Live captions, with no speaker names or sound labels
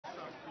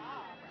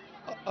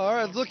All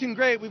right, it's looking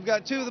great. We've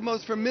got two of the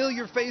most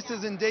familiar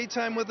faces in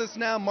daytime with us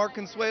now, Mark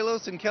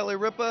Consuelos and Kelly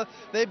Ripa.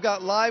 They've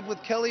got Live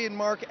with Kelly and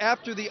Mark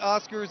after the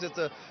Oscars. It's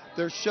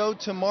their show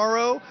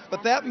tomorrow,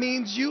 but that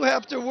means you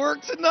have to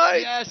work tonight.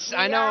 Yes, We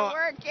I know. are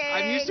working.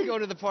 I'm used to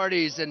going to the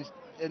parties, and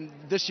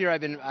this year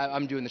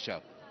I'm doing the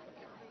show.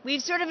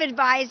 We've sort of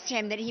advised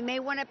him that he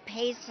may want to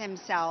pace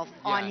himself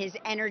on Yeah. his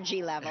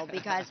energy level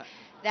because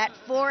that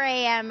 4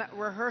 a.m.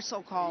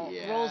 rehearsal call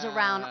rolls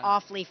around Yeah.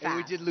 awfully And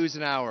we fast. did lose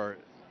an hour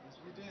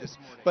this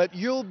morning. But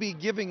you'll be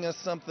giving us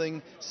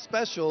something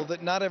special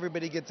that not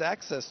everybody gets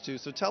access to,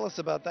 so tell us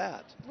about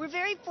that. We're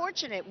very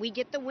fortunate. We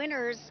get the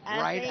winners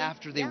as Right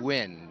after they yeah.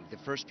 win, the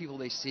first people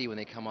they see when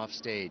they come off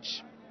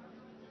stage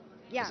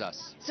Yeah. is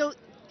us. So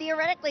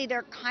theoretically,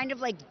 they're kind of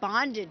like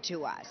bonded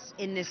to us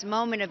in this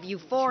moment of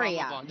euphoria.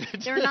 Trauma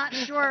bonded. They're not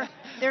sure.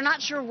 They're not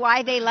sure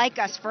why they like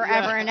us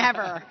forever and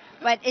ever,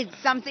 but it's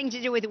something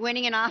to do with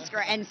winning an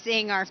Oscar and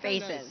seeing our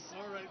faces.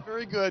 All right,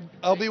 very good.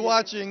 I'll be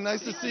watching.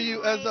 Nice to see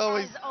you as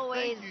always. As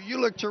always. Thank you. You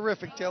look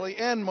terrific, Kelly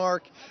and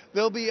Mark.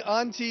 They'll be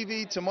on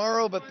TV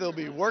tomorrow, but they'll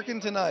be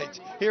working tonight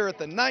here at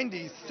the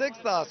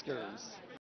 96th Oscars.